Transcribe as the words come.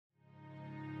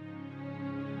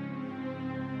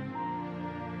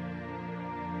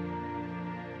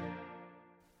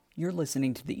You're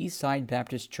listening to the Eastside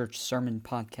Baptist Church Sermon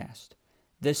Podcast.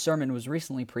 This sermon was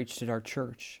recently preached at our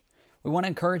church. We want to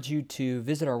encourage you to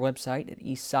visit our website at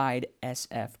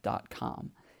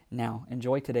eastsidesf.com. Now,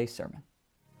 enjoy today's sermon.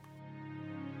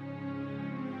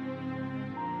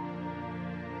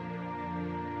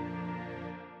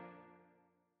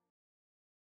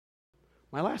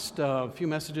 My last few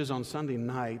messages on Sunday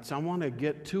nights, I want to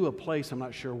get to a place, I'm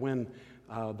not sure when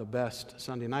the best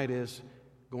Sunday night is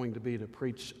going to be to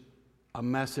preach a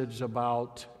message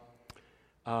about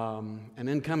an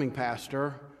incoming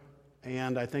pastor,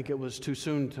 and I think it was too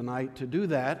soon tonight to do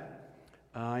that.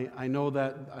 I know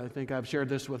that, I think I've shared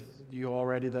this with you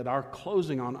already, that our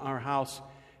closing on our house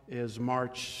is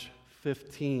March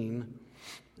 15,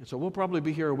 and so we'll probably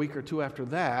be here a week or two after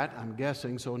that, I'm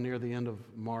guessing, so near the end of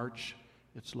March.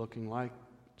 It's looking like,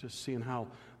 just seeing how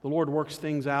the Lord works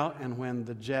things out, and when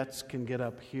the jets can get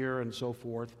up here and so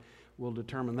forth, we'll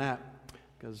determine that.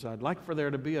 Because I'd like for there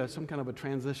to be some kind of a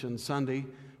transition Sunday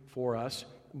for us.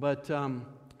 But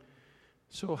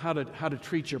so how to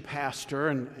treat your pastor,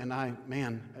 and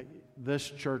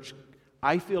this church,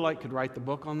 I feel like could write the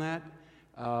book on that.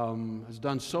 Has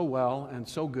done so well and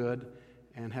so good,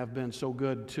 and have been so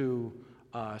good to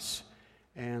us.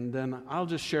 And then I'll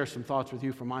just share some thoughts with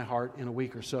you from my heart in a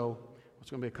week or so. It's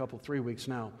going to be 3 weeks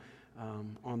now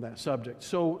on that subject.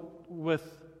 So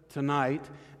with tonight,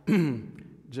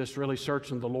 just really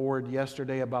searching the Lord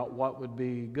yesterday about what would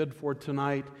be good for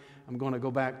tonight. I'm going to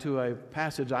go back to a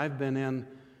passage I've been in,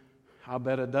 I'll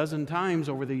bet a dozen times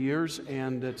over the years,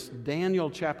 and it's Daniel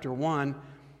chapter 1.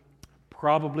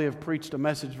 Probably have preached a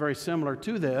message very similar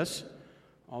to this,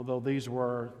 although these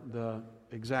were the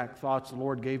exact thoughts the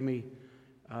Lord gave me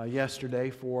yesterday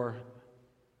for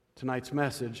tonight's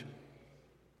message.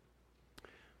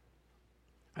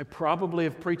 I probably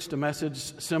have preached a message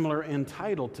similar in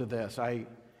title to this.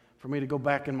 For me to go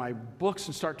back in my books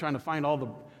and start trying to find all the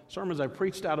sermons I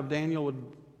preached out of Daniel would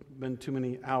have been too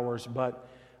many hours, but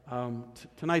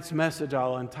tonight's message,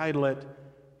 I'll entitle it,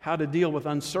 How to Deal with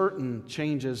Uncertain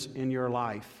Changes in Your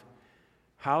Life.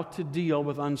 How to Deal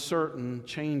with Uncertain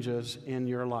Changes in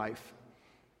Your Life.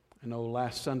 I know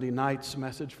last Sunday night's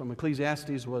message from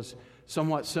Ecclesiastes was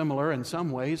somewhat similar in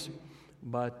some ways,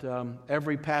 but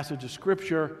every passage of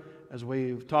Scripture, as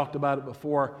we've talked about it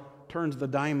before, turns the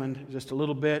diamond just a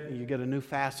little bit, and you get a new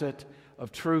facet of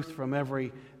truth from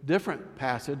every different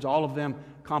passage, all of them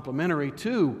complementary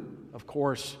to, of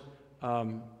course,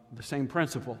 the same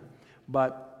principle.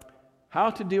 But how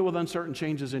to deal with uncertain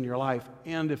changes in your life,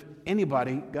 and if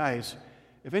anybody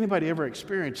ever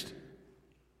experienced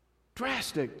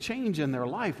drastic change in their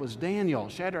life, was Daniel,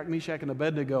 Shadrach, Meshach, and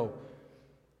Abednego.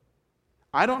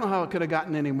 I don't know how it could have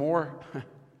gotten any more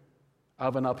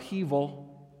of an upheaval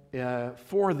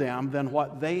for them than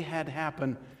what they had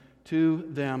happened to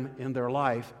them in their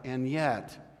life. And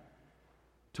yet,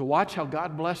 to watch how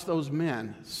God blessed those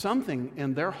men, something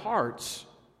in their hearts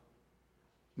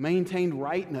maintained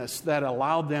rightness that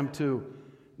allowed them to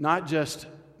not just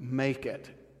make it.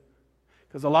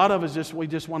 Because a lot of us we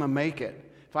just want to make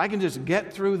it. If I can just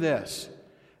get through this.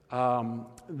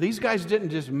 These guys didn't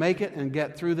just make it and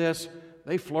get through this.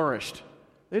 They flourished.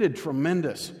 They did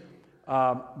tremendous.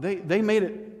 They made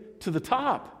it to the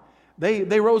top.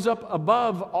 They rose up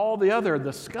above all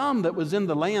the scum that was in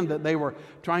the land that they were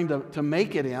trying to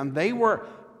make it in. They were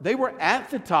at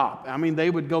the top. I mean, they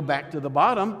would go back to the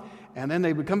bottom, and then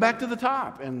they would come back to the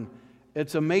top. And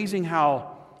it's amazing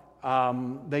how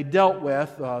they dealt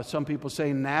with, some people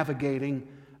say, navigating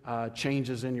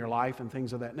changes in your life and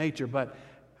things of that nature. But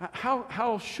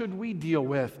how should we deal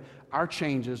with our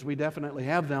changes? We definitely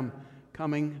have them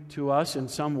coming to us in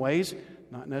some ways,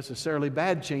 not necessarily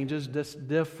bad changes, just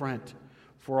different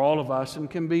for all of us, and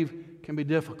can be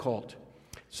difficult.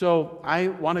 So I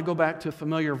want to go back to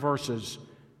familiar verses.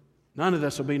 None of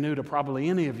this will be new to probably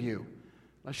any of you,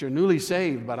 unless you're newly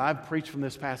saved, but I've preached from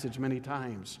this passage many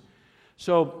times.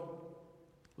 So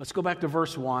let's go back to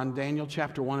verse 1, Daniel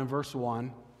chapter 1 and verse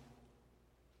 1.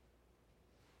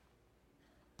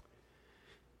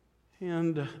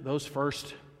 And those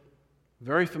first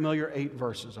very familiar 8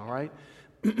 verses, all right?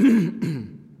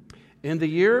 In the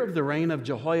year of the reign of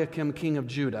Jehoiakim, king of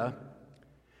Judah,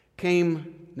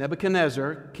 came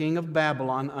Nebuchadnezzar, king of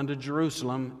Babylon, unto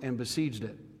Jerusalem and besieged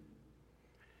it.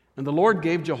 And the Lord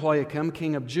gave Jehoiakim,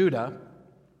 king of Judah,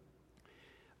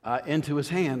 into his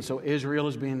hand. So Israel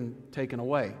is being taken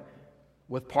away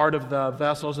with part of the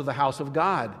vessels of the house of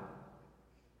God,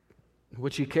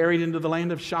 which he carried into the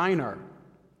land of Shinar,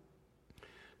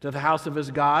 to the house of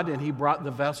his God, and he brought the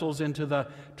vessels into the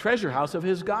treasure house of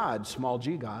his God, small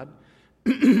g God.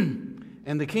 And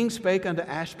the king spake unto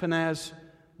Ashpenaz,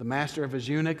 the master of his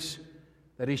eunuchs,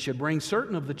 that he should bring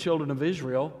certain of the children of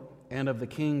Israel and of the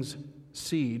king's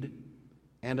seed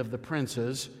and of the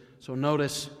princes. So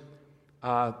notice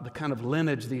the kind of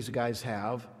lineage these guys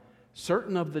have.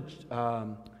 Certain of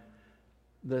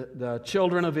the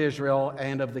children of Israel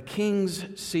and of the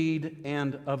king's seed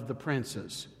and of the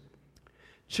princes.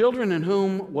 Children in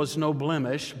whom was no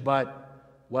blemish, but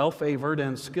well-favored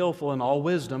and skillful in all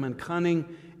wisdom and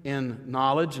cunning in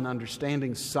knowledge and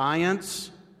understanding science,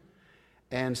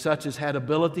 and such as had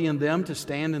ability in them to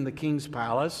stand in the king's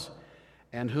palace,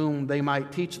 and whom they might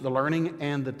teach the learning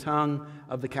and the tongue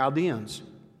of the Chaldeans.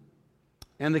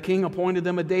 And the king appointed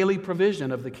them a daily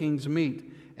provision of the king's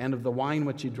meat and of the wine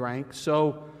which he drank,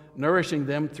 so nourishing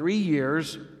them 3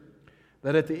 years,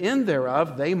 that at the end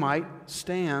thereof they might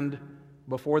stand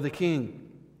before the king.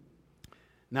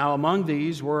 Now among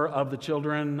these were of the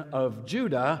children of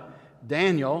Judah,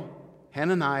 Daniel,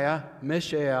 Hananiah,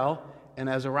 Mishael, and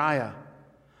Azariah,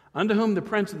 unto whom the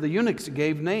prince of the eunuchs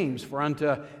gave names, for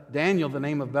unto Daniel the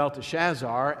name of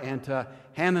Belteshazzar, and to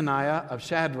Hananiah of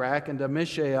Shadrach, and to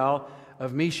Mishael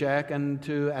of Meshach, and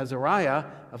to Azariah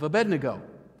of Abednego.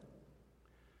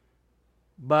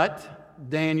 But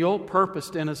Daniel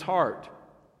purposed in his heart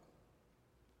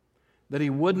that he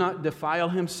would not defile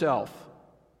himself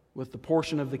with the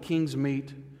portion of the king's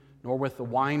meat, nor with the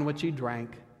wine which he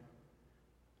drank.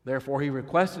 Therefore he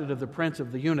requested of the prince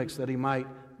of the eunuchs that he might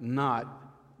not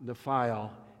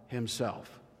defile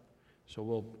himself. So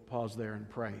we'll pause there and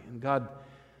pray. And God,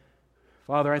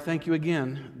 Father, I thank you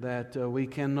again that we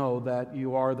can know that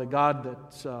you are the God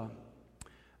that's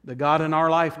the God in our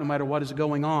life, no matter what is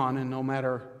going on, and no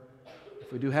matter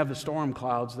if we do have the storm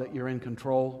clouds, that you're in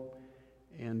control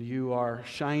and you are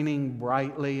shining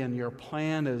brightly, and your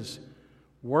plan is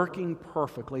working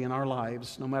perfectly in our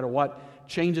lives, no matter what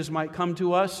changes might come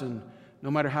to us, and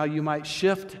no matter how you might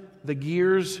shift the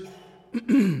gears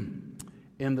in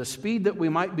the speed that we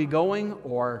might be going,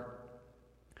 or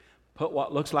put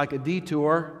what looks like a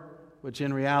detour, which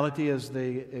in reality is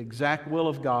the exact will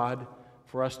of God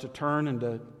for us to turn and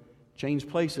to change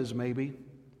places maybe.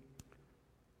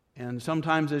 And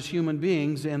sometimes as human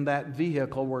beings in that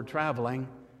vehicle we're traveling,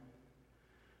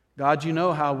 God, you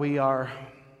know how we are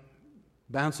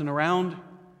bouncing around,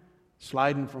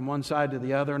 sliding from one side to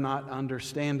the other, not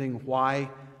understanding why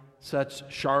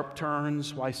such sharp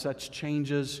turns, why such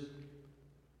changes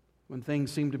when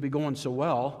things seem to be going so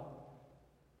well.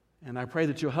 And I pray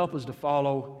that you'll help us to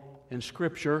follow in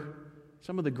Scripture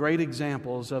some of the great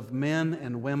examples of men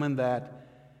and women that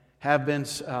have been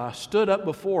stood up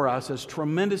before us as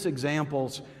tremendous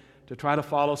examples to try to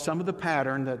follow some of the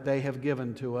pattern that they have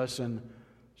given to us. And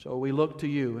so we look to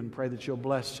you and pray that you'll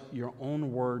bless your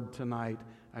own word tonight.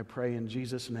 I pray in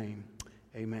Jesus' name.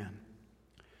 Amen.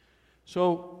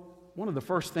 So one of the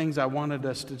first things I wanted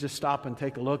us to just stop and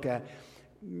take a look at,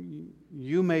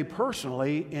 you may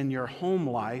personally in your home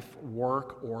life,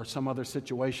 work, or some other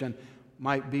situation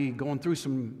might be going through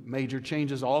some major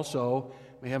changes also.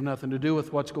 May have nothing to do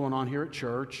with what's going on here at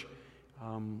church.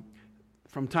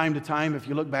 From time to time, if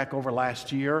you look back over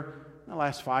last year, the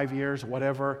last 5 years,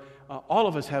 whatever, all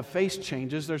of us have faced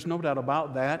changes. There's no doubt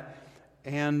about that.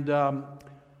 And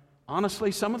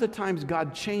honestly, some of the times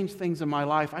God changed things in my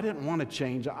life I didn't want to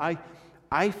change.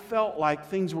 I felt like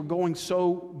things were going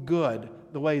so good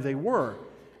the way they were.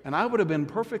 And I would have been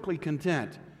perfectly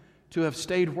content to have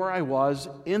stayed where I was,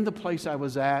 in the place I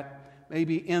was at,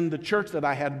 maybe in the church that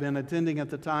I had been attending at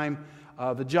the time,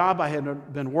 the job I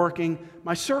had been working,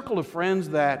 my circle of friends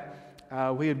that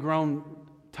we had grown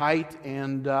tight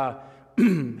and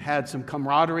had some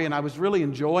camaraderie, and I was really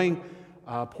enjoying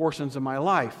portions of my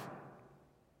life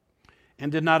and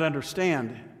did not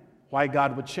understand why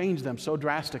God would change them so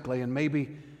drastically. And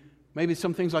maybe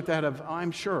some things like that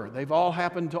I'm sure, they've all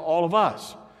happened to all of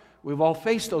us. We've all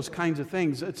faced those kinds of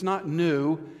things. It's not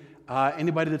new.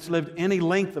 Anybody that's lived any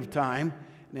length of time,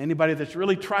 and anybody that's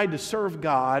really tried to serve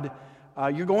God,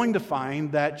 you're going to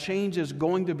find that change is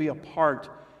going to be a part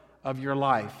of your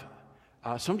life.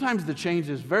 Sometimes the change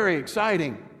is very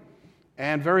exciting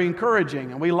and very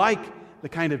encouraging, and we like the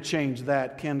kind of change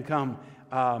that can come,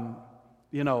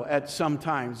 at some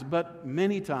times. But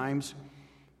many times,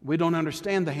 we don't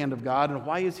understand the hand of God, and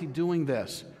why is He doing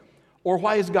this? Or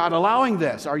why is God allowing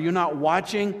this? Are you not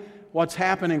watching what's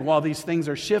happening while these things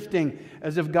are shifting,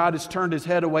 as if God has turned His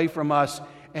head away from us,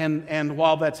 and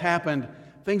while that's happened,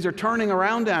 things are turning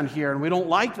around down here, and we don't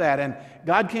like that. And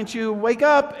God, can't you wake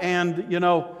up and,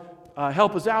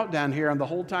 help us out down here? And the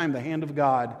whole time, the hand of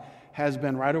God has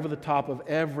been right over the top of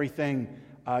everything,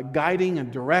 guiding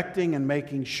and directing and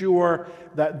making sure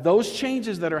that those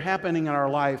changes that are happening in our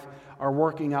life are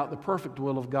working out the perfect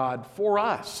will of God for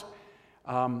us.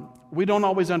 We don't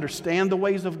always understand the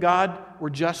ways of God. We're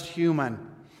just human.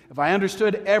 If I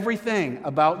understood everything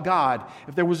about God,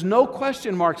 if there was no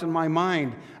question marks in my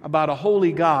mind about a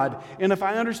holy God, and if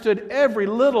I understood every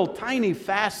little tiny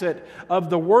facet of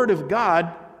the Word of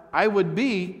God, I would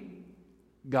be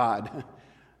God.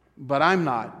 But I'm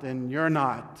not, and you're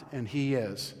not, and He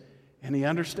is. And He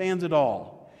understands it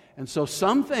all. And so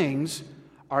some things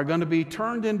are going to be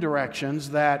turned in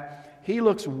directions that He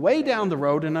looks way down the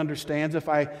road and understands if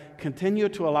I continue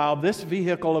to allow this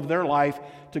vehicle of their life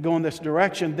to go in this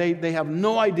direction, they have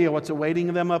no idea what's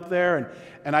awaiting them up there,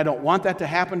 and I don't want that to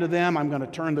happen to them. I'm going to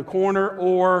turn the corner,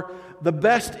 or the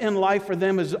best in life for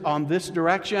them is on this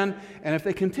direction. And if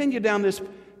they continue down this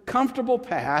comfortable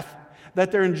path that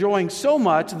they're enjoying so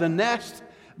much, the nest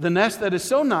that is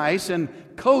so nice and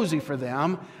cozy for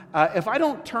them, if I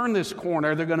don't turn this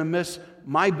corner, they're going to miss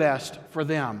my best for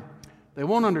them. They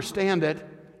won't understand it.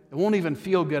 It won't even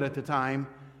feel good at the time.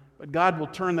 But God will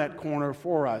turn that corner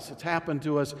for us. It's happened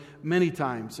to us many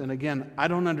times. And again, I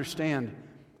don't understand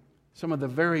some of the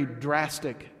very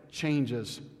drastic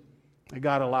changes that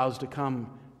God allows to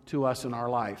come to us in our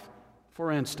life.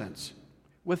 For instance,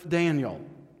 with Daniel,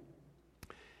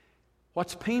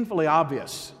 what's painfully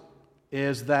obvious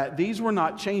is that these were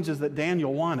not changes that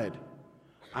Daniel wanted.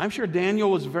 I'm sure Daniel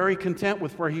was very content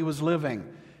with where he was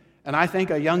living. And I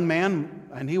think a young man,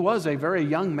 and he was a very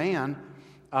young man,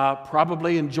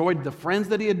 probably enjoyed the friends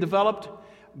that he had developed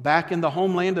back in the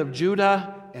homeland of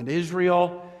Judah and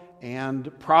Israel,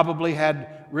 and probably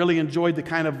had really enjoyed the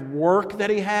kind of work that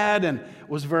he had and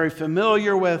was very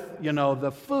familiar with,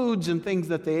 the foods and things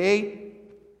that they ate.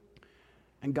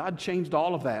 And God changed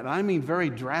all of that. And I mean very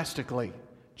drastically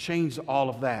changed all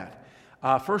of that.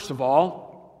 First of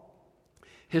all,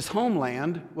 his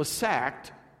homeland was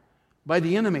sacked by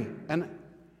the enemy. And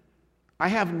I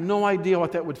have no idea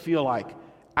what that would feel like.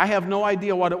 I have no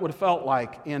idea what it would have felt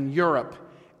like in Europe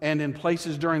and in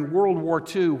places during World War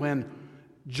II when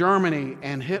Germany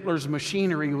and Hitler's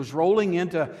machinery was rolling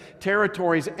into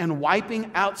territories and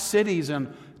wiping out cities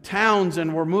and towns,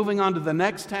 and we're moving on to the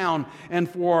next town. And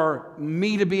for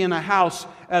me to be in a house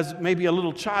as maybe a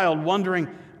little child wondering,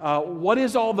 what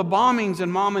is all the bombings,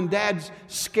 and mom and dad's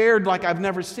scared like I've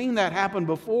never seen that happen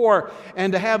before,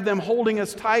 and to have them holding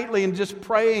us tightly and just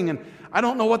praying, and I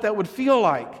don't know what that would feel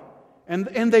like.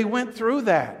 And they went through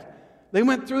that. They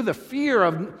went through the fear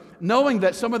of knowing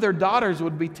that some of their daughters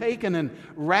would be taken and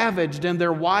ravaged, and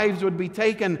their wives would be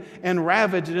taken and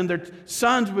ravaged, and their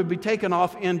sons would be taken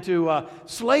off into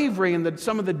slavery, and that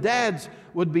some of the dads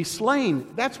would be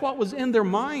slain. That's what was in their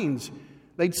minds.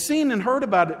 They'd seen and heard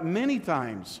about it many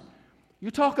times. You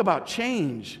talk about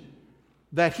change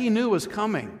that he knew was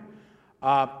coming.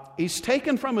 He's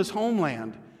taken from his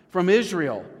homeland, from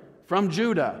Israel, from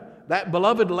Judah, that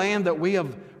beloved land that we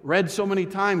have read so many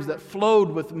times that flowed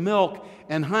with milk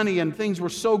and honey, and things were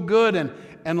so good,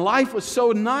 and life was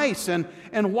so nice. And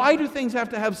why do things have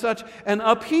to have such an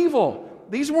upheaval?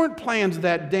 These weren't plans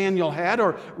that Daniel had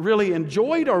or really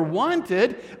enjoyed or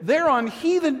wanted. They're on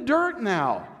heathen dirt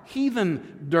now.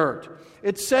 Heathen dirt.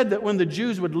 It's said that when the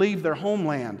Jews would leave their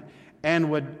homeland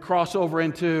and would cross over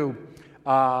into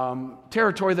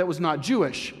territory that was not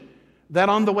Jewish, that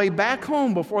on the way back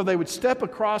home, before they would step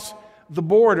across the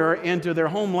border into their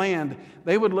homeland,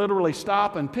 they would literally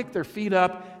stop and pick their feet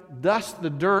up, dust the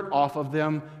dirt off of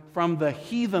them from the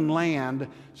heathen land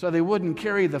so they wouldn't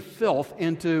carry the filth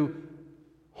into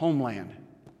homeland.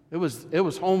 It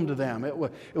was home to them. It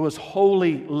was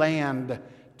holy land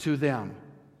to them.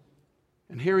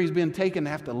 And here he's been taken to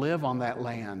have to live on that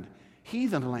land,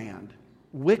 heathen land,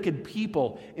 wicked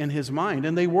people in his mind,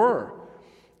 and they were.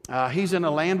 He's in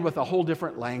a land with a whole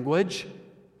different language.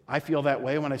 I feel that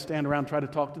way when I stand around and try to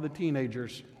talk to the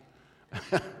teenagers.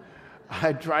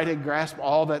 I try to grasp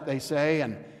all that they say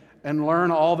and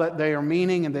learn all that they are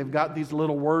meaning, and they've got these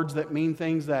little words that mean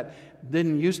things that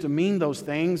didn't used to mean those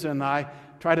things, and I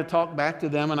try to talk back to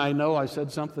them, and I know I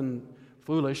said something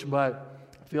foolish, but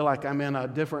I feel like I'm in a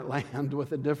different land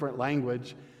with a different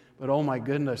language. But oh my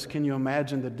goodness, can you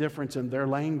imagine the difference in their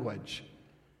language?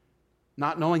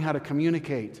 Not knowing how to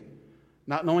communicate,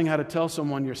 not knowing how to tell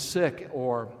someone you're sick,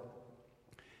 or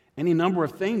any number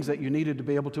of things that you needed to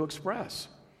be able to express.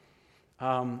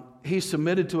 He's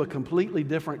submitted to a completely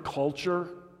different culture,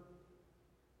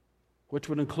 which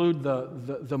would include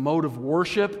the mode of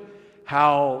worship,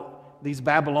 how these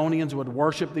Babylonians would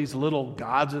worship these little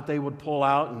gods that they would pull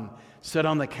out and sit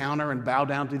on the counter and bow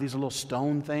down to these little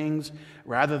stone things,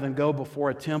 rather than go before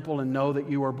a temple and know that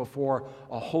you are before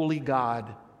a holy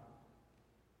God.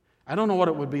 I don't know what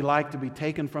it would be like to be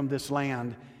taken from this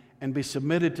land and be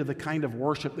submitted to the kind of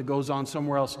worship that goes on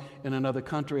somewhere else in another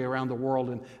country around the world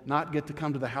and not get to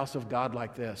come to the house of God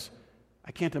like this.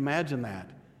 I can't imagine that.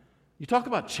 You talk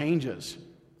about changes.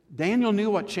 Daniel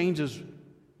knew what changes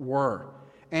were,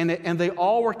 and they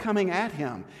all were coming at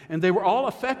him, and they were all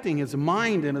affecting his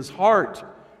mind and his heart,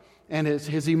 and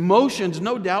his emotions,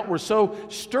 no doubt, were so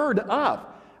stirred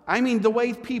up. I mean, the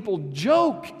way people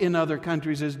joke in other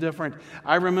countries is different.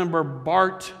 I remember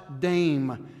Bart Dame.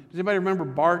 Does anybody remember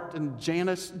Bart and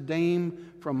Janice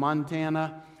Dame from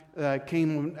Montana?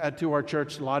 Came to our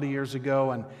church a lot of years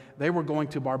ago, and they were going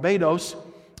to Barbados.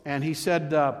 And he said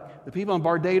the people in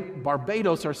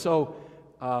Barbados are so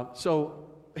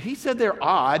he said they're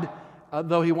odd,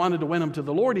 though he wanted to win them to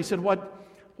the Lord. He said what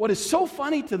is so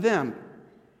funny to them,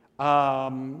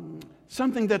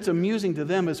 something that's amusing to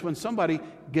them is when somebody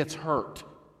gets hurt.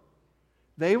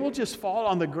 They will just fall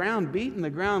on the ground, beating the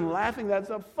ground, laughing. That's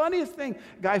the funniest thing.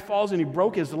 Guy falls and he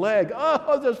broke his leg.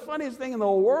 Oh, the funniest thing in the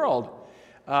whole world.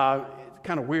 It's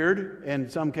kind of weird in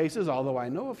some cases, although I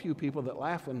know a few people that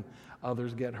laugh when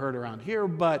others get hurt around here.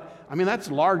 But, I mean, that's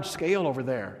large scale over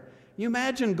there. You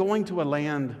imagine going to a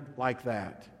land like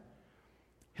that.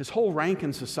 His whole rank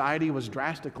in society was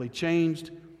drastically changed.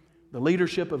 The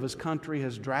leadership of his country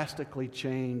has drastically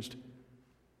changed.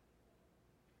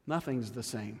 Nothing's the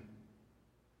same.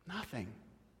 Nothing.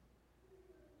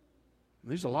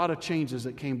 There's a lot of changes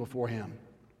that came before him.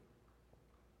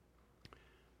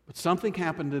 But something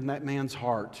happened in that man's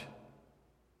heart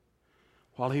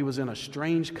while he was in a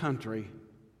strange country.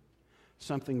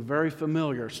 Something very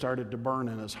familiar started to burn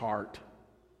in his heart.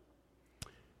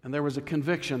 And there was a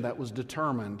conviction that was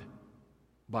determined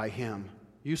by him.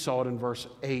 You saw it in verse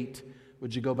 8.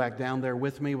 Would you go back down there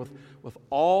with me? With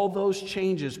all those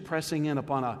changes pressing in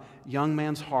upon a young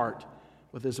man's heart,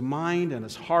 with his mind and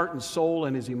his heart and soul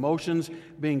and his emotions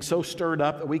being so stirred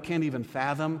up that we can't even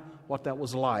fathom what that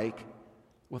was like.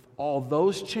 With all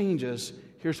those changes,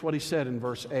 here's what he said in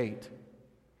verse 8.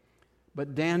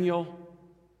 But Daniel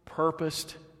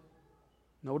purposed,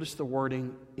 notice the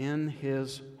wording, in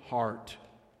his heart,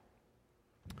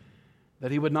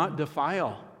 that he would not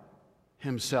defile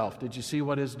himself. Did you see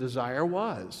what his desire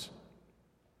was?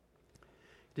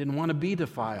 He didn't want to be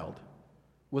defiled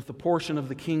with the portion of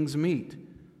the king's meat,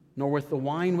 nor with the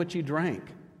wine which he drank.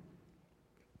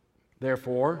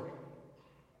 Therefore,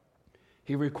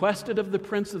 he requested of the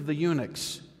prince of the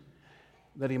eunuchs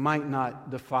that he might not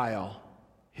defile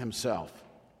himself.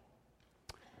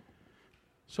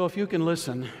 So if you can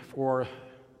listen for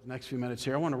the next few minutes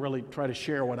here, I want to really try to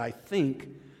share what I think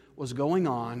was going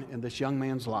on in this young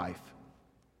man's life.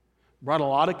 Brought a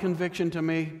lot of conviction to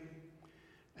me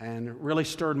and really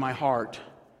stirred my heart.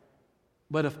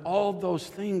 But if all those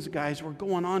things, guys, were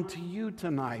going on to you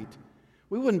tonight,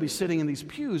 we wouldn't be sitting in these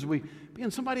pews. We'd be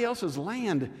in somebody else's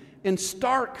land in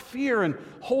stark fear and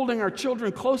holding our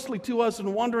children closely to us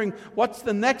and wondering what's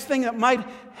the next thing that might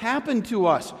happen to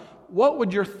us. What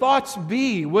would your thoughts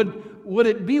be? Would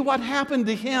it be what happened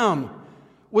to him?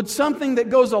 Would something that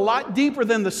goes a lot deeper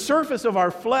than the surface of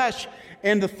our flesh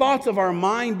and the thoughts of our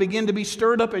mind begin to be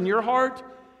stirred up in your heart?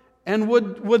 And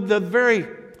would the very,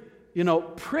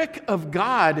 prick of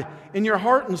God in your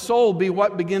heart and soul be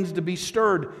what begins to be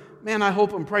stirred? Man, I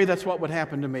hope and pray that's what would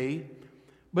happen to me.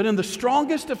 But in the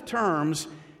strongest of terms,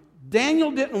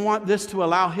 Daniel didn't want this to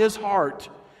allow his heart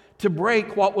to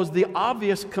break what was the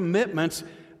obvious commitments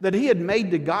that he had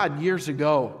made to God years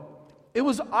ago. It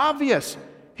was obvious.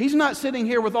 He's not sitting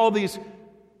here with all these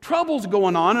troubles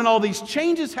going on and all these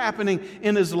changes happening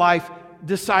in his life,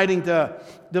 deciding to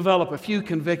develop a few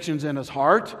convictions in his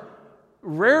heart.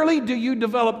 Rarely do you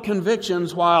develop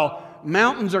convictions while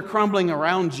mountains are crumbling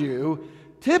around you.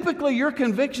 Typically, your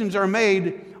convictions are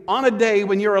made on a day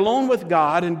when you're alone with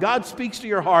God and God speaks to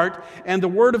your heart and the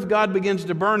Word of God begins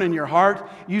to burn in your heart.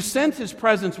 You sense His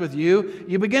presence with you.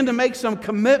 You begin to make some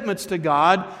commitments to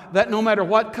God that no matter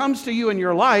what comes to you in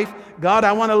your life, God,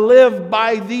 I want to live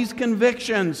by these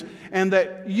convictions, and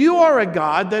that you are a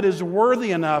God that is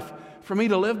worthy enough for me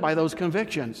to live by those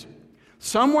convictions.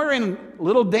 Somewhere in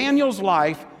little Daniel's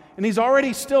life, and he's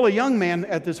already still a young man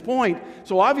at this point,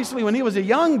 so obviously when he was a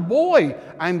young boy,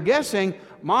 I'm guessing,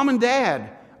 mom and dad,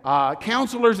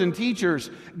 counselors and teachers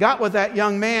got with that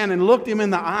young man and looked him in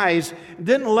the eyes,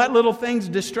 didn't let little things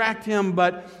distract him,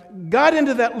 but got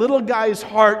into that little guy's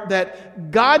heart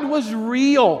that God was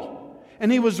real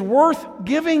and He was worth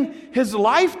giving his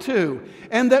life to,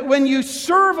 and that when you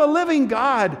serve a living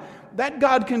God, that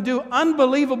God can do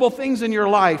unbelievable things in your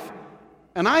life.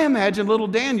 And I imagine little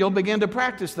Daniel began to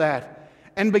practice that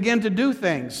and began to do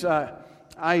things.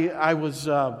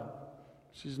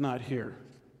 She's not here.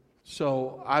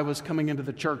 So I was coming into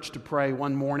the church to pray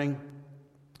one morning.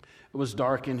 It was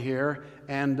dark in here,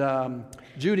 and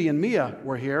Judy and Mia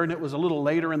were here, and it was a little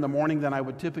later in the morning than I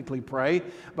would typically pray,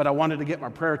 but I wanted to get my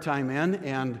prayer time in,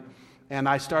 and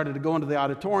I started to go into the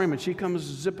auditorium, and she comes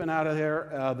zipping out of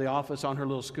there, the office on her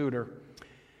little scooter.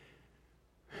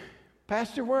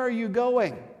 Pastor, where are you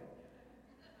going?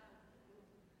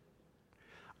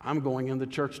 I'm going in the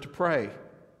church to pray.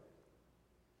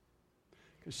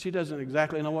 Because she doesn't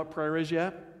exactly know what prayer is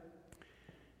yet.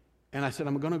 And I said,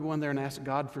 I'm going to go in there and ask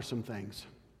God for some things.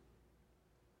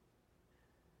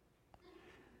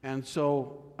 And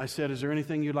so I said, is there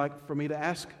anything you'd like for me to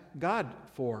ask God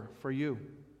for you?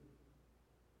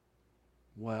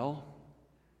 Well,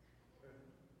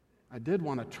 I did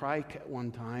want a trike at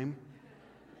one time.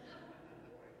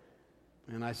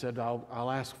 And I said,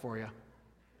 I'll ask for you.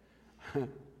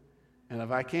 And if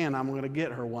I can, I'm going to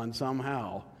get her one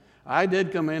somehow. I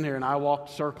did come in here and I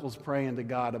walked circles praying to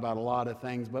God about a lot of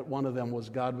things, but one of them was,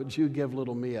 God, would you give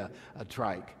little Mia a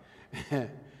trike?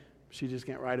 She just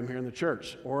can't ride him here in the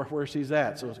church or where she's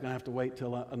at, so it's going to have to wait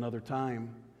till another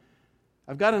time.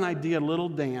 I've got an idea. Little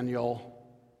Daniel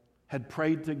had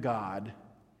prayed to God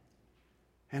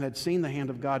and had seen the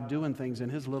hand of God doing things in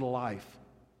his little life.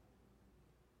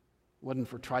 It wasn't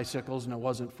for tricycles, and it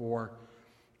wasn't for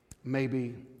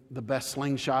maybe the best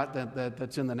slingshot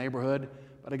that's in the neighborhood.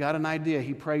 But I got an idea.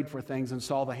 He prayed for things and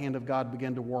saw the hand of God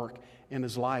begin to work in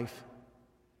his life.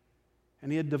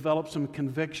 And he had developed some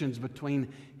convictions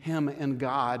between him and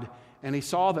God. And he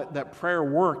saw that prayer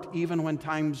worked even when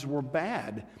times were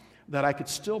bad. That I could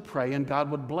still pray and God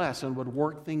would bless and would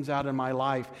work things out in my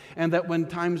life. And that when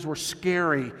times were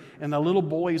scary in a little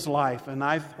boy's life, and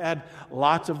I've had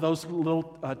lots of those little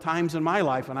times in my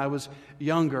life when I was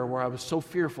younger where I was so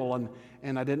fearful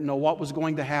and I didn't know what was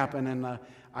going to happen. And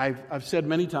I've said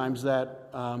many times that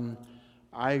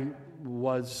I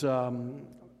was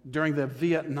during the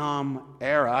Vietnam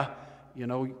era,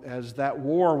 as that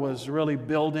war was really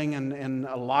building and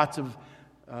lots of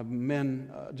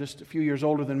men just a few years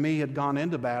older than me had gone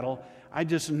into battle. I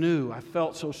just knew, I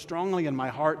felt so strongly in my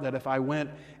heart that if I went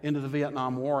into the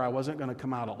Vietnam War, I wasn't going to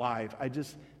come out alive. I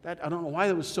don't know why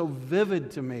that was so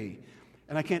vivid to me.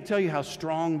 And I can't tell you how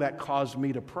strong that caused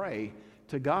me to pray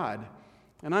to God.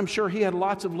 And I'm sure he had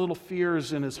lots of little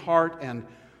fears in his heart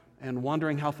and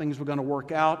wondering how things were going to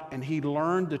work out. And he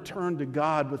learned to turn to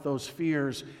God with those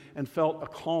fears and felt a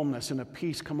calmness and a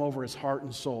peace come over his heart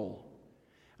and soul.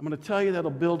 I'm going to tell you that'll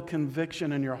build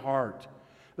conviction in your heart.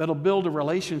 That'll build a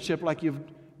relationship like you've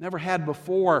never had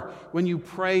before when you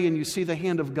pray and you see the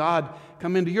hand of God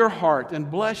come into your heart and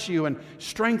bless you and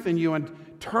strengthen you and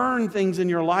turn things in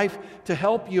your life to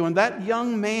help you. And that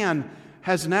young man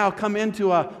has now come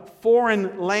into a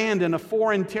foreign land and a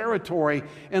foreign territory.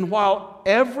 And while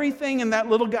everything in that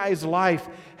little guy's life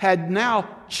had now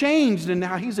changed, and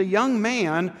now he's a young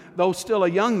man, though still a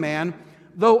young man,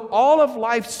 though all of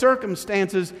life's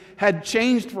circumstances had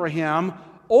changed for him,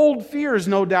 old fears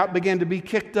no doubt began to be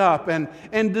kicked up, and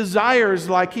desires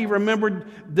like he remembered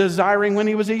desiring when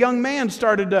he was a young man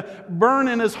started to burn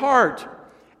in his heart.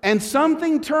 And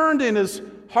something turned in his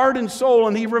heart and soul,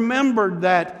 and he remembered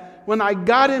that when I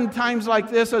got in times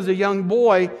like this as a young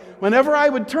boy, whenever I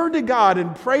would turn to God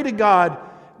and pray to God,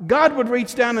 God would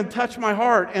reach down and touch my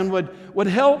heart and would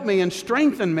help me and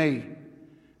strengthen me.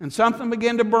 And something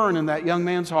began to burn in that young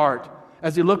man's heart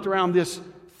as he looked around this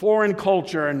foreign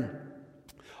culture and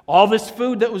all this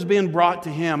food that was being brought to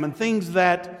him and things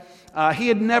that he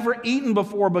had never eaten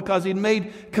before because he'd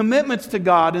made commitments to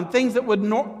God, and things that would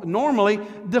normally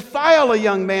defile a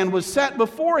young man was set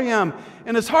before him.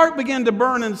 And his heart began to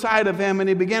burn inside of him, and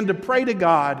he began to pray to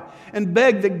God and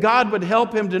beg that God would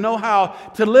help him to know how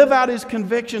to live out his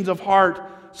convictions of heart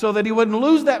so that he wouldn't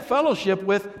lose that fellowship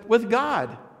with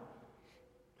God.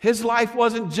 His life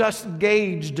wasn't just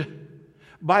gauged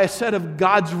by a set of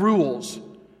God's rules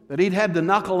that he'd had to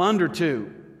knuckle under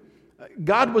to.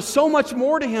 God was so much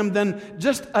more to him than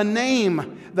just a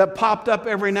name that popped up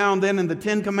every now and then in the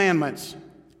Ten Commandments.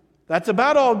 That's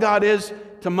about all God is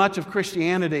to much of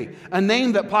Christianity. A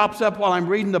name that pops up while I'm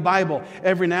reading the Bible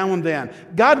every now and then.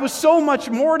 God was so much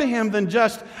more to him than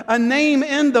just a name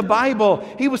in the Bible.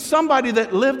 He was somebody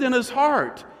that lived in his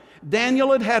heart.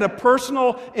 Daniel had had a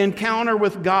personal encounter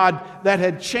with God that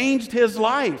had changed his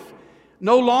life.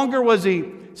 No longer was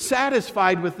he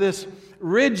satisfied with this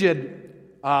rigid,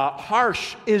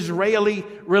 harsh Israeli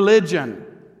religion.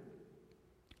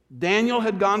 Daniel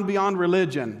had gone beyond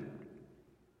religion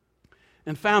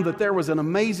and found that there was an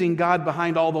amazing God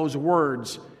behind all those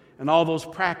words and all those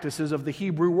practices of the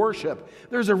Hebrew worship.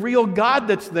 There's a real God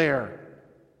that's there.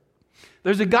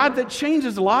 There's a God that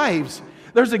changes lives.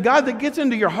 There's a God that gets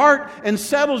into your heart and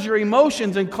settles your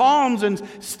emotions and calms and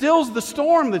stills the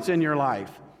storm that's in your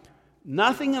life.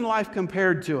 Nothing in life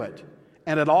compared to it,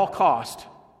 and at all cost.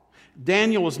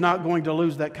 Daniel was not going to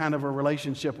lose that kind of a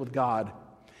relationship with God.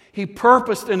 He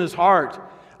purposed in his heart,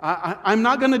 I'm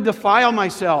not going to defile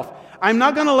myself. I'm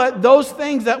not going to let those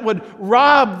things that would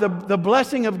rob the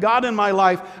blessing of God in my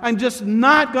life, I'm just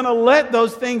not going to let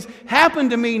those things happen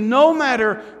to me no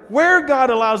matter where God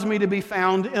allows me to be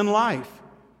found in life.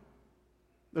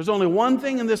 There's only one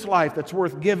thing in this life that's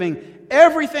worth giving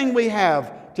everything we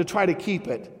have to try to keep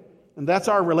it, and that's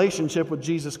our relationship with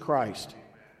Jesus Christ.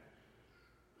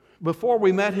 Before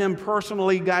we met Him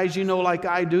personally, guys, you know like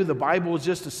I do, the Bible was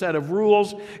just a set of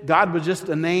rules. God was just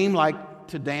a name, like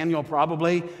to Daniel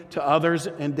probably, to others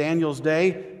in Daniel's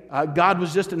day. God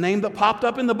was just a name that popped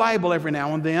up in the Bible every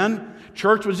now and then.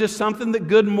 Church was just something that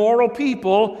good moral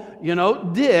people,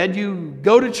 did. You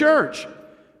go to church.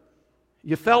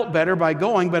 You felt better by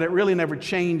going, but it really never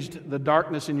changed the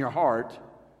darkness in your heart.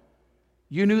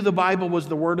 You knew the Bible was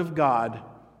the Word of God,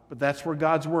 but that's where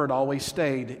God's Word always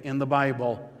stayed, in the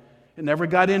Bible. It never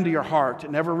got into your heart.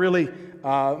 It never really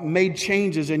made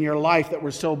changes in your life that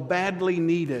were so badly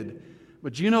needed.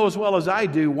 But you know as well as I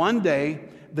do, one day,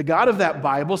 the God of that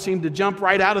Bible seemed to jump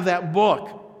right out of that book.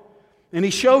 And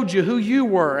He showed you who you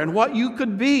were and what you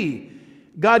could be.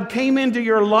 God came into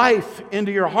your life,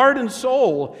 into your heart and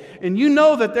soul, and you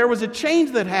know that there was a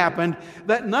change that happened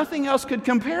that nothing else could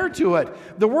compare to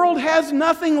it. The world has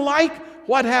nothing like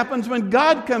what happens when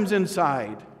God comes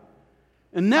inside.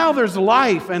 And now there's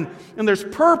life, and there's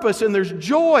purpose, and there's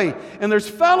joy, and there's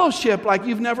fellowship like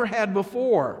you've never had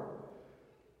before.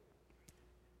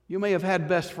 You may have had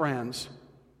best friends,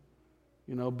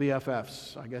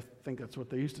 BFFs. I think that's what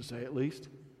they used to say, at least.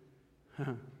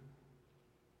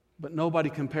 But nobody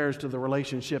compares to the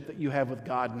relationship that you have with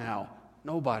God now.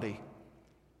 Nobody.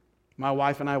 My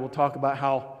wife and I will talk about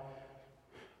how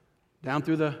down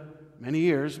through the many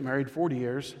years, married 40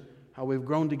 years, how we've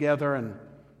grown together and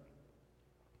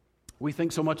we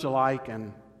think so much alike,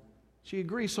 and she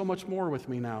agrees so much more with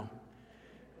me now.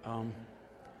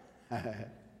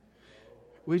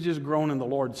 We've just grown in the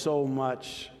Lord so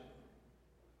much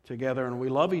together, and we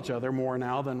love each other more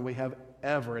now than we have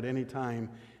ever at any time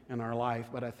in our life.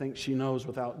 But I think she knows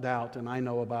without doubt, and I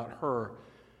know about her,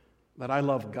 that I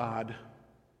love God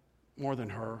more than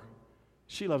her.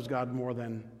 She loves God more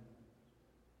than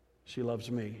she loves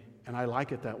me, and I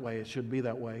like it that way. It should be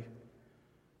that way.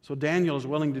 So Daniel is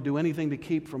willing to do anything to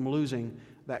keep from losing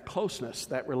that closeness,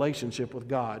 that relationship with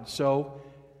God. So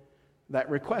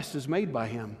that request is made by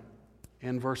him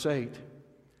in verse 8.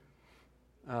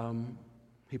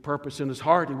 He purposed in his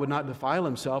heart he would not defile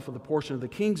himself with a portion of the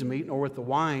king's meat, nor with the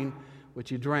wine which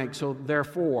he drank. So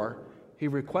therefore he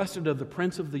requested of the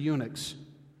prince of the eunuchs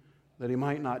that he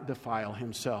might not defile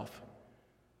himself.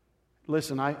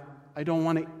 Listen, I don't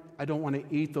want to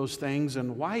eat those things.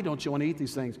 And why don't you want to eat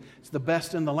these things? It's the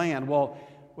best in the land. Well,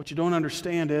 what you don't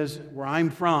understand is where I'm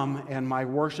from and my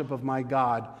worship of my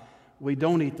God, we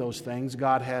don't eat those things.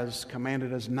 God has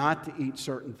commanded us not to eat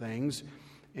certain things.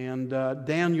 And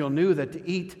Daniel knew that to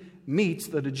eat meats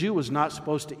that a Jew was not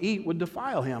supposed to eat would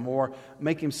defile him or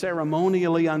make him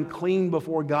ceremonially unclean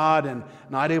before God and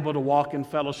not able to walk in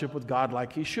fellowship with God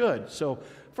like he should. So,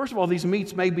 first of all, these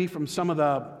meats may be from some of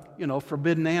the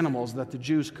forbidden animals that the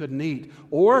Jews couldn't eat.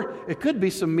 Or it could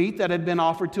be some meat that had been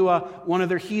offered to one of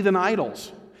their heathen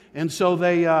idols. And so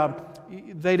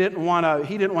he didn't want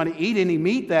to eat any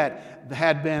meat that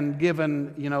had been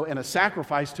given, in a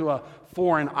sacrifice to a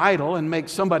foreign idol and make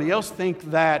somebody else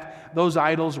think that those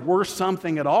idols were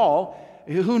something at all.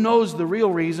 Who knows the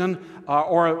real reason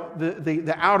or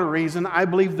the outer reason? I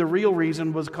believe the real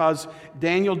reason was because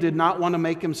Daniel did not want to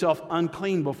make himself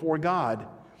unclean before God.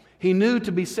 He knew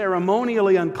to be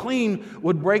ceremonially unclean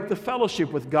would break the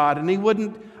fellowship with God, and he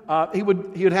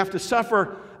would have to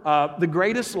suffer the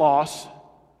greatest loss,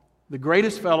 the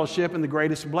greatest fellowship, and the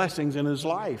greatest blessings in his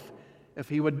life if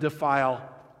he would defile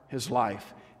his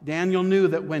life. Daniel knew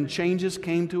that when changes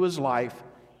came to his life,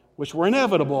 which were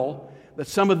inevitable, that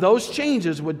some of those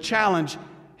changes would challenge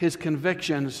his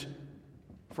convictions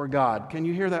for God. Can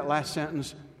you hear that last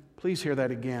sentence? Please hear that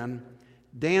again.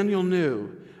 Daniel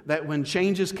knew that when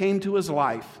changes came to his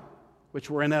life, which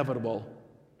were inevitable,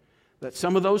 that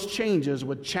some of those changes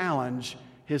would challenge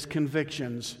his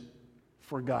convictions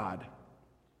for God.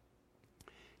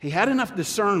 He had enough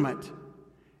discernment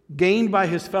gained by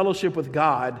his fellowship with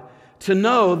God to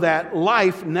know that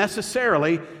life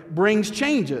necessarily brings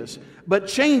changes, but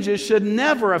changes should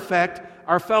never affect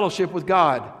our fellowship with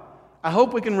God. I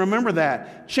hope we can remember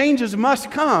that. Changes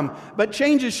must come, but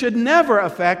changes should never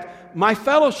affect my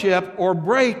fellowship or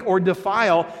break or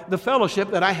defile the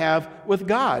fellowship that I have with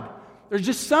God. There's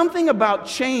just something about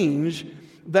change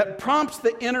that prompts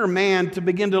the inner man to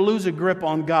begin to lose a grip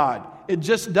on God. It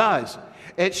just does.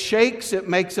 It shakes, it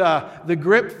makes the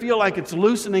grip feel like it's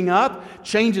loosening up.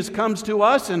 Changes comes to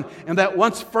us, and that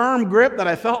once firm grip that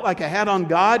I felt like I had on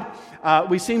God,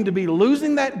 we seem to be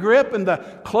losing that grip, and the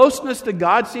closeness to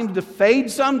God seems to fade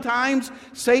sometimes.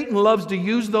 Satan loves to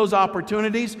use those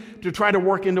opportunities to try to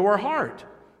work into our heart.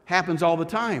 Happens all the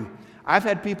time. I've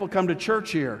had people come to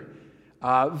church here,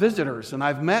 visitors, and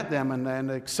I've met them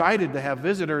and excited to have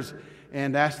visitors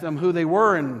and ask them who they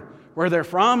were and where they're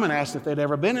from, and asked if they'd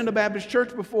ever been in a Baptist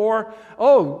church before.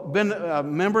 Been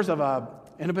members of a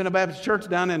independent Baptist church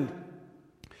down in,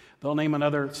 they'll name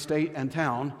another state and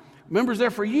town. Members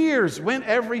there for years, went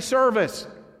every service.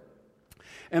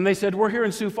 And they said, we're here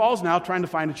in Sioux Falls now trying to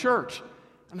find a church.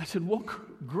 And I said, well,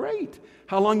 great.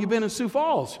 How long you been in Sioux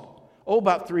Falls?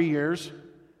 About 3 years.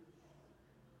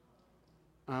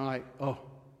 And I'm like,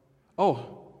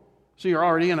 so you're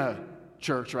already in a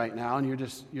church right now and you're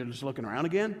just looking around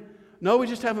again? No, we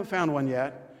just haven't found one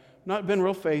yet. Not been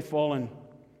real faithful,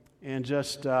 and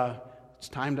just it's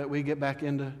time that we get back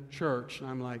into church. And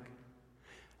I'm like,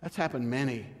 that's happened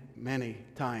many, many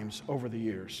times over the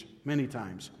years. Many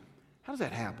times. How does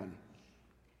that happen?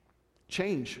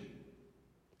 Change.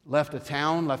 Left a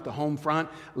town, left a home front,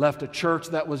 left a church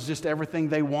that was just everything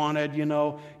they wanted. You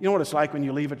know what it's like when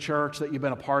you leave a church that you've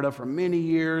been a part of for many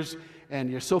years, and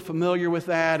you're so familiar with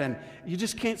that, and you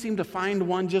just can't seem to find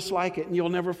one just like it, and you'll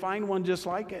never find one just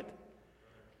like it.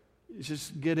 You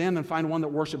just get in and find one that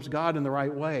worships God in the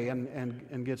right way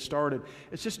and get started.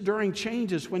 It's just during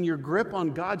changes when your grip on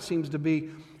God seems to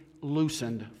be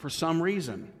loosened for some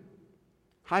reason.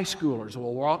 High schoolers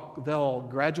they'll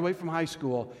graduate from high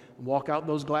school and walk out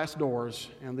those glass doors,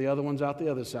 and the other one's out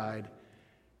the other side,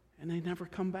 and they never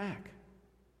come back.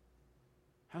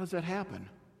 How does that happen?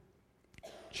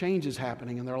 Change is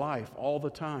happening in their life all the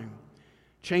time.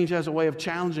 Change has a way of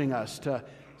challenging us to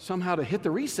somehow to hit the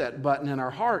reset button in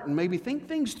our heart and maybe think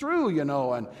things through,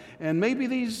 and maybe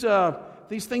these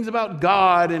things about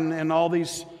God and all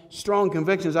these strong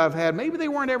convictions I've had, maybe they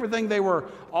weren't everything they were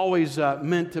always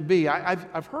meant to be.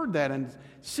 I've heard that and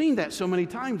seen that so many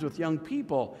times with young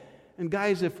people. And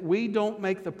guys, if we don't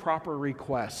make the proper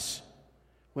requests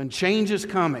when change is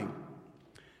coming,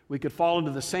 we could fall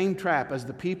into the same trap as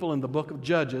the people in the book of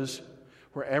Judges,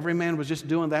 where every man was just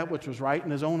doing that which was right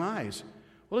in his own eyes.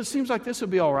 Well, it seems like this would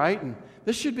be all right, and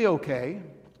this should be okay.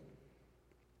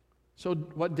 So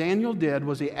what Daniel did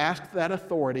was he asked that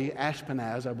authority,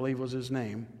 Ashpenaz, I believe was his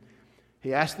name,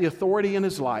 he asked the authority in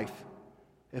his life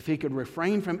if he could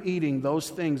refrain from eating those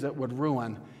things that would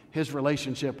ruin his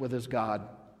relationship with his God.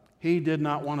 He did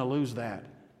not want to lose that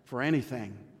for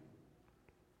anything.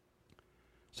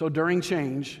 So during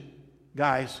change,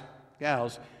 guys,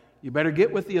 gals, you better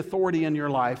get with the authority in your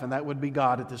life, and that would be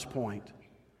God at this point,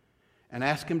 and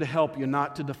ask Him to help you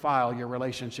not to defile your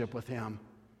relationship with Him.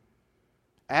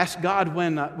 Ask God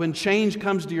when change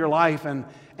comes to your life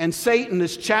and Satan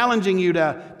is challenging you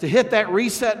to hit that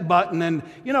reset button and,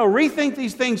 rethink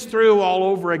these things through all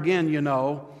over again,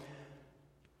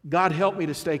 God, help me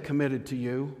to stay committed to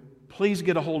you. Please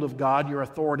get a hold of God, your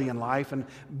authority in life, and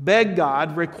beg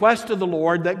God, request to the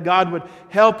Lord that God would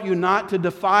help you not to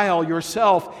defile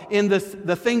yourself in the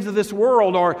things of this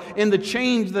world or in the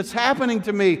change that's happening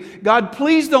to me. God,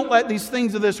 please don't let these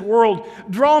things of this world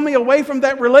draw me away from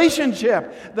that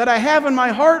relationship that I have in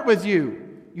my heart with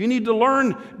you. You need to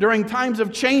learn during times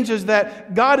of changes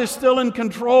that God is still in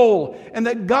control and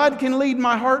that God can lead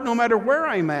my heart no matter where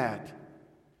I'm at.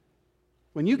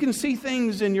 When you can see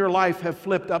things in your life have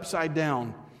flipped upside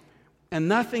down and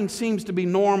nothing seems to be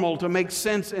normal, to make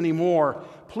sense anymore,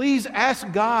 please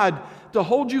ask God to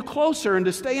hold you closer and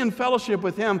to stay in fellowship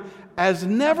with Him as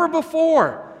never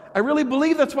before. I really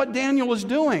believe that's what Daniel was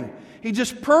doing. He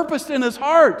just purposed in his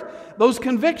heart. Those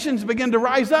convictions began to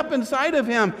rise up inside of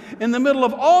him in the middle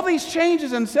of all these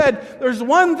changes and said, there's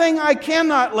one thing I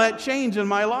cannot let change in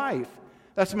my life.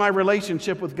 That's my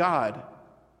relationship with God.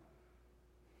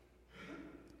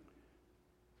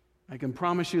 I can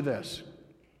promise you this.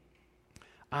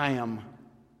 I am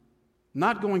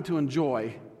not going to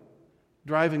enjoy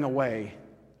driving away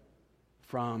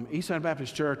from Eastside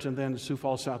Baptist Church and then Sioux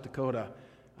Falls, South Dakota.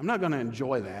 I'm not going to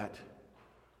enjoy that.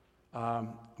 I'm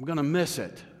going to miss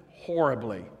it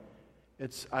horribly.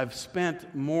 I've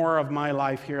spent more of my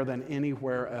life here than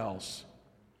anywhere else.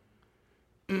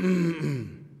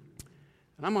 And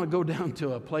I'm going to go down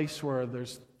to a place where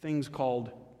there's things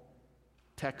called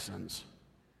Texans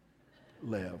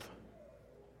live.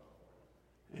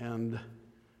 And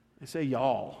I say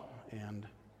y'all, and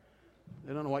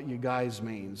they don't know what you guys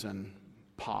means, and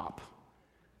pop.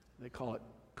 They call it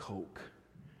Coke.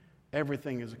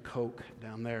 Everything is a Coke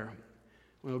down there.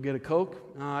 We'll get a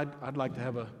Coke? I'd like to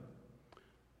have a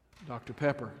Dr.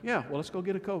 Pepper. Yeah, well, let's go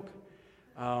get a Coke.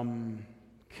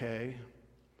 Okay.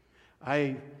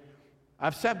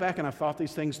 I've sat back and I've thought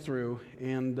these things through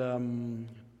and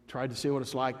tried to see what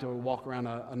it's like to walk around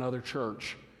another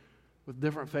church with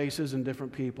different faces and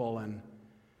different people. And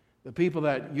the people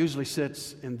that usually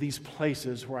sits in these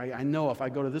places where I know if I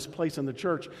go to this place in the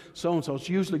church, so-and-so is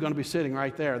usually going to be sitting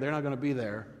right there. They're not going to be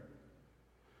there.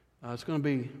 It's going to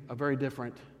be a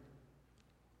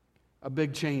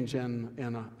big change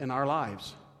in our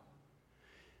lives.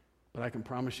 But I can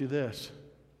promise you this.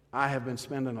 I have been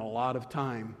spending a lot of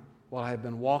time while I have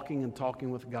been walking and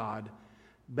talking with God,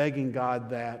 begging God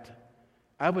that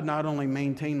I would not only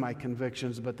maintain my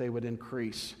convictions, but they would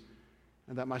increase,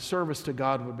 and that my service to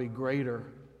God would be greater,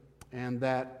 and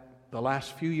that the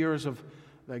last few years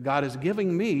that God is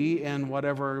giving me, and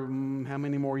whatever, how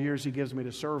many more years He gives me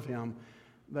to serve Him,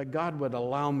 that God would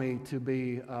allow me to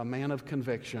be a man of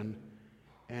conviction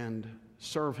and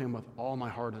serve Him with all my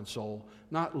heart and soul,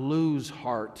 not lose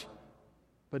heart,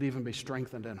 but even be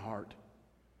strengthened in heart.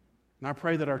 And I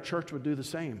pray that our church would do the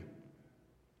same.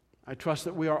 I trust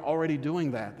that we are already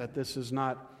doing that this is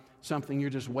not something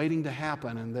you're just waiting to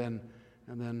happen and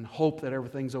then hope that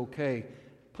everything's okay.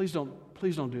 Please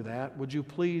don't do that. Would you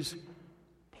please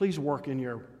work in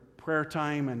your prayer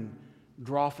time and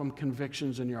draw from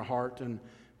convictions in your heart, and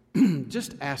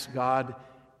just ask God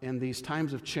in these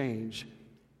times of change,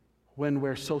 when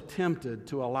we're so tempted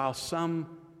to allow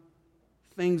some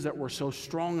things that were so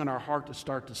strong in our heart to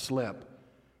start to slip.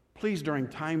 Please, during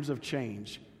times of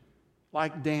change,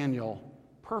 like Daniel,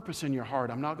 purpose in your heart,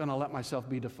 I'm not going to let myself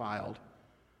be defiled.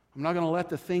 I'm not going to let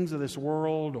the things of this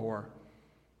world or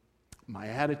my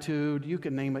attitude, you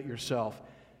can name it yourself,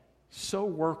 so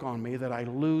work on me that I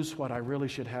lose what I really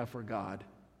should have for God.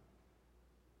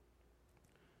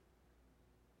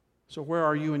 So where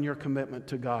are you in your commitment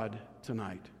to God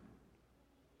tonight?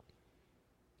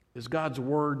 Is God's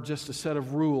Word just a set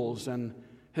of rules and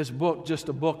His book just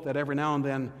a book that every now and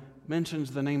then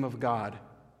mentions the name of God?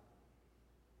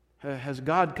 Has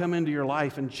God come into your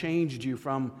life and changed you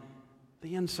from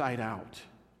the inside out?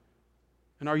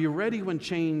 And are you ready when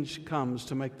change comes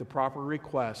to make the proper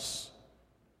requests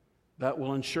that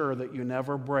will ensure that you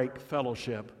never break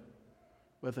fellowship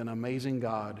with an amazing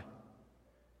God?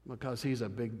 Because He's a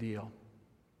big deal.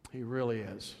 He really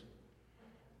is.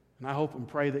 And I hope and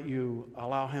pray that you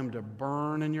allow Him to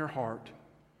burn in your heart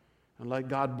and let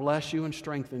God bless you and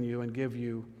strengthen you and give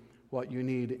you what you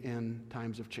need in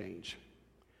times of change.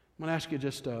 I'm going to ask you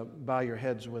just to bow your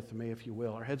heads with me, if you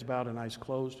will. Our heads bowed and eyes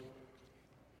closed.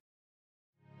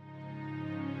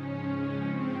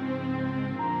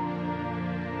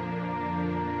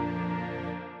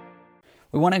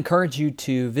 We want to encourage you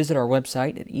to visit our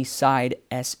website at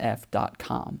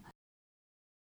eastsidesf.com.